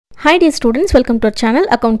Hi dear students, welcome to our channel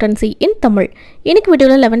Accountancy in Tamil. In video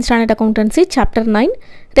 11th standard Accountancy chapter 9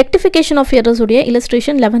 Rectification of errors udiya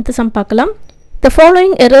illustration 11th sum paakalam. The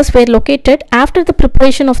following errors were located after the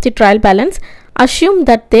preparation of the trial balance. Assume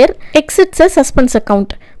that there exits a suspense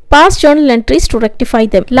account. Past journal entries to rectify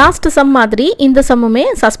them. Last sum மாதிரி இந்த சம்முமே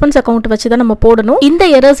suspense account வச்சு தான் நம்ம போடணும். இந்த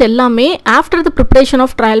errors எல்லாமே after the preparation of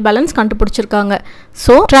trial balance கண்டுபிடிச்சிருக்காங்க.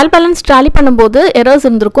 So trial balance tally பண்ணும்போது errors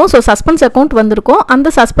இருந்திருக்கும். So suspense account வந்திருக்கும்.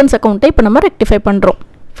 அந்த suspense account இப்போ நம்ம rectify பண்றோம்.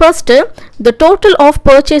 First, the total of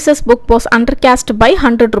purchases book was undercast by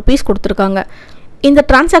 100 rupees கொடுத்திருக்காங்க. இந்த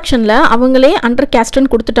டிரான்சாக்ஷன்ல அவங்களே அண்டர்காஸ்ட்னு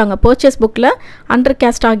கொடுத்துட்டாங்க. பர்ச்சேஸ் புக்ல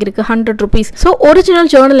அண்டர்காஸ்ட் ஆகிருக்கு 100 rupees. So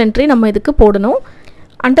original Journal entry நம்ம இதுக்கு போடணும்.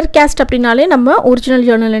 அண்டர்காஸ்ட் அப்படின்னாலே நம்ம ஒரிஜினல்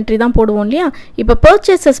ஜேர்னல் என்ட்ரி தான் போடுவோம் இல்லையா. இப்போ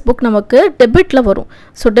பர்ச்சேசஸ் புக் நமக்கு டெபிட்டில் வரும்.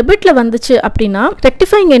 ஸோ டெபிட்டில் வந்துச்சு அப்படின்னா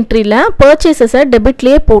ரெக்டிஃபைங் என்ட்ரியில் பர்ச்சேசஸை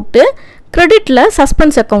டெபிட்லேயே போட்டு கிரெடிட்டில்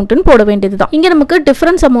சஸ்பென்ஸ் அக்கௌண்ட்டுன்னு போட வேண்டியது தான். இங்கே நமக்கு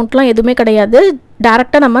டிஃபரன்ஸ் அமௌண்ட்லாம் எதுவுமே கிடையாது.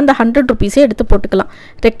 டேரெக்டாக நம்ம அந்த 100 rupees எடுத்து போட்டுக்கலாம்.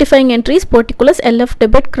 Rectifying entries particulars LF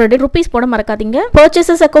debit credit rupees போட மறக்காதீங்க.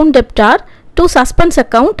 Purchases account டெப்டார் to suspense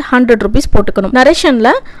account 100 rupees போட்டுக்கணும். நரேஷன்ல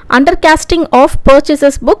undercasting of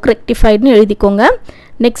purchases book rectified னு எழுதிக்கோங்க.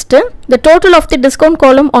 Next, the total of the discount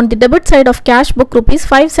column on the debit side of cash book rupees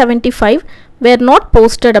 575 were not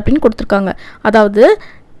posted அப்படின்னு கொடுத்துருக்காங்க. அதாவது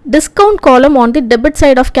discount column on the debit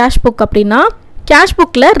side of cash book அப்படின்னா cash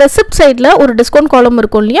புக்கில் receipt சைடில் ஒரு discount காலம்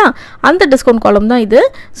இருக்கும் இல்லையா, அந்த டிஸ்கவுண்ட் காலம் தான் இது.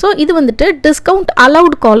 ஸோ இது வந்துட்டு டிஸ்கவுண்ட்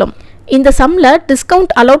அலவுட் காலம். இந்த சம்மில்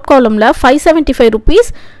டிஸ்கவுண்ட் அலவுட் காலமில் 575 rupees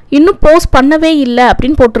இன்னும் போஸ்ட் பண்ணவே இல்லை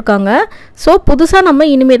அப்படின்னு போட்டிருக்காங்க. ஸோ புதுசாக நம்ம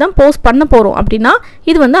இனிமேல் தான் போஸ்ட் பண்ண போகிறோம் அப்படின்னா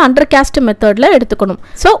இது வந்து அண்டர்காஸ்ட் மெத்தடில் எடுத்துக்கணும்.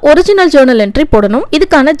 ஸோ ஒரிஜினல் ஜேர்னல் என்ட்ரி போடணும்.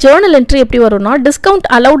 இதுக்கான ஜேர்னல் என்ட்ரி எப்படி வரும்னா discount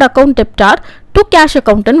allowed account டெப்டார் to cash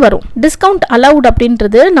அக்கௌண்ட்னு வரும். டிஸ்கவுண்ட் அலவுட்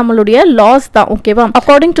அப்படின்றது நம்மளுடைய லாஸ் தான். ஓகேவா?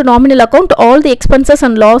 According to nominal account all the expenses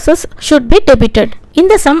and losses should be debited.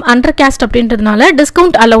 இந்த சம் அண்டர்காஸ்ட் அப்படின்றதுனால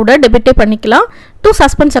டிஸ்கவுண்ட் அலவுடை டெபிட்டே பண்ணிக்கலாம். டு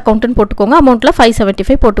சஸ்பென்ஸ் அக்கௌண்ட்னு போட்டுக்கோங்க. அமௌண்ட்டில்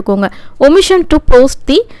 575 போட்டுக்கோங்க. Omission to post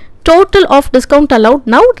the total of discount allowed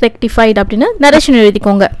now rectified அப்படின்னு நரேஷன்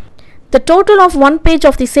எழுதிக்கோங்க. The total of one page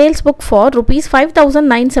of the sales book for rupees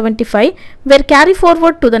 5,975 were carry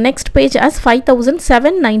forward to the next page as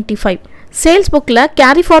 5,795. Sales புக்கில்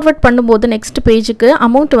carry forward பண்ணும்போது next பேஜுக்கு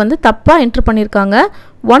amount வந்து தப்பாக enter பண்ணியிருக்காங்க.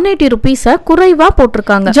 180 rupees குறைவாக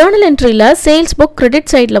போட்டிருக்காங்க. ஜேர்னல் என்ட்ரியில் சேல்ஸ் புக் கிரெடிட்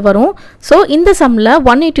சைடில் வரும். ஸோ இந்த சம்மில்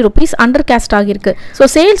 180 rupees அண்டர்காஸ்ட் ஆகிருக்கு. ஸோ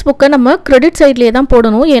சேல்ஸ் புக்கை நம்ம கிரெடிட் சைட்லேயே தான்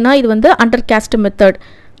போடணும். ஏன்னா இது வந்து அண்டர்காஸ்ட் மெத்தட்.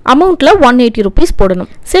 அமௌண்ட்டில் 180 rupees போடணும்.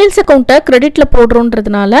 சேல்ஸ் அக்கௌண்ட்டை கிரெடிட்டில்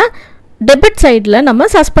போடுறோன்றதுனால டெபிட் சைடில் நம்ம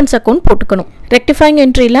சஸ்பென்ஸ் அக்கௌண்ட் போட்டுக்கணும். Rectifying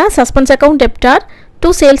என்ட்ரியில் suspense account டெப்டார் to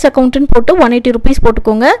sales அக்கௌண்ட்னு போட்டு 180 rupees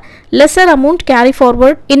போட்டுக்கோங்க. Lesser amount carry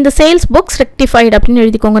forward in the sales books rectified அப்படின்னு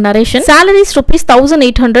எழுதிக்கோங்க. Narration salaries rupees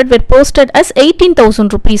 1,800 were posted as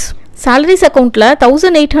 18,000 rupees. Salaries அக்கௌண்ட்டில்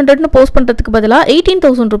 1,800னு போஸ்ட் பண்ணுறதுக்கு பதிலாக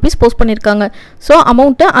 18,000 rupees போஸ்ட் பண்ணியிருக்காங்க. ஸோ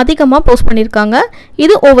அமௌண்ட்டை அதிகமாக போஸ்ட் பண்ணியிருக்காங்க.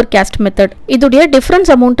 இது ஓவர் கேஸ்ட் மெத்தட். இதுடைய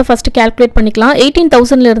டிஃப்ரென்ஸ் அமௌண்ட்டை ஃபஸ்ட்டு கேல்குலேட் பண்ணிக்கலாம்.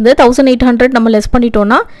 18,000லேருந்து 1,800 நம்ம லெஸ்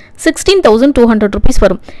பண்ணிட்டோம்னா 16,200 rupees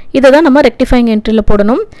வரும். இதை தான் நம்ம ரெக்டிஃபைங் என்ட்ரியில்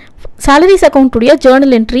போடணும். சாலரிஸ் அக்கௌண்ட்டுடைய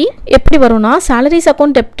ஜேர்னல் என்ட்ரி எப்படி வரும்னா salaries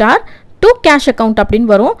account டெப்டார் to cash account அப்படின்னு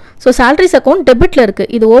வரும். ஸோ சாலரிஸ் அக்கௌண்ட் டெபிட்டில் இருக்குது.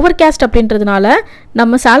 இது ஓவர் கேஸ்ட் அப்படின்றதுனால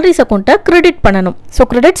நம்ம சாலரிஸ் அக்கௌண்ட்டை கிரெடிட் பண்ணணும். ஸோ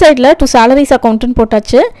கிரெடிட் சைடில் டு சாலரிஸ் அக்கௌண்ட்டுன்னு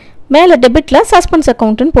போட்டாச்சு. மேலே டெபிட்டில் சஸ்பென்ஸ்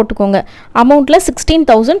அக்கௌண்ட்டுன்னு போட்டுக்கோங்க. அமௌண்ட்டில்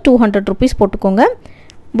 16,200 rupees போட்டுக்கோங்க.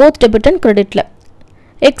 Both debit and கிரெடிட்டில்.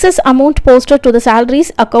 Excess amount posted to the salaries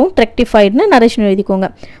account ரெக்டிஃபைட்னு narration எழுதிக்கோங்க.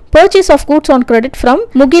 Purchase of goods on credit from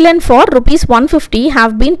Mugilan for rupees 150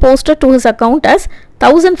 have been posted to his account as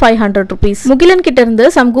 1,500 rupees. Mugilan கிட்ட இருந்து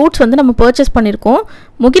some goods வந்து நம்ம purchase பண்ணியிருக்கோம்.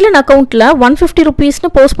 முகிலன் அக்கௌண்ட்டில் 150 rupeesனு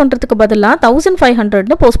post பண்ணுறதுக்கு பதிலாக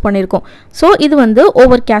 1,500னு post பண்ணியிருக்கோம். ஸோ இது வந்து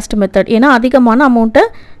ஓவர் கேஸ்ட் மெத்தட். ஏன்னா அதிகமான அமௌண்ட்டை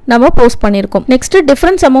நம்ம போஸ்ட் பண்ணியிருக்கோம். நெக்ஸ்ட்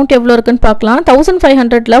டிஃபரன்ஸ் அமௌண்ட் எவ்வளோ இருக்குன்னு பார்க்கலாம்.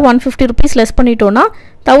 1,500ல் 150 rupees லெஸ் பண்ணிட்டோன்னா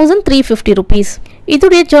 1,350 rupees.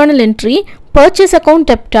 இதுடைய Journal entry purchase account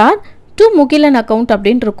டெப்டார் to Mugilan account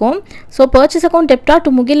அப்படின்னு இருக்கும். So purchase account டெப்டார் to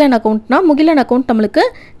Mugilan அக்கௌண்ட்னா Mugilan account நம்மளுக்கு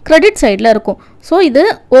கிரெடிட் சைடில் இருக்கும். ஸோ இது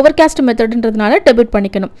ஓவர் கேஸ்ட் மெத்தட்ன்றதுனால டெபிட்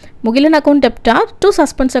பண்ணிக்கணும். முகிலன் அக்கௌண்ட் டெப்டார் டு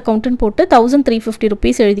சஸ்பென்ஸ் அக்கௌண்ட்னு போட்டு 1,350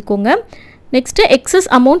 rupees எழுதிக்கோங்க. Next excess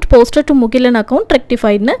amount posted to Mugilan account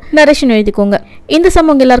ரெக்டிஃபைட்னு narration எழுதிக்கோங்க. இந்த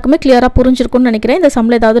சம் உங்கள் எல்லாருக்குமே கிளியராக புரிஞ்சிருக்கும்னு நினைக்கிறேன். இந்த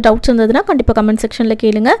சம்மில் ஏதாவது டவுட்ஸ் இருந்ததுன்னா கண்டிப்பாக கமெண்ட் செக்ஷனில்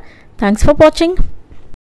கேளுங்க. தேங்க்ஸ் ஃபார் வாட்சிங்.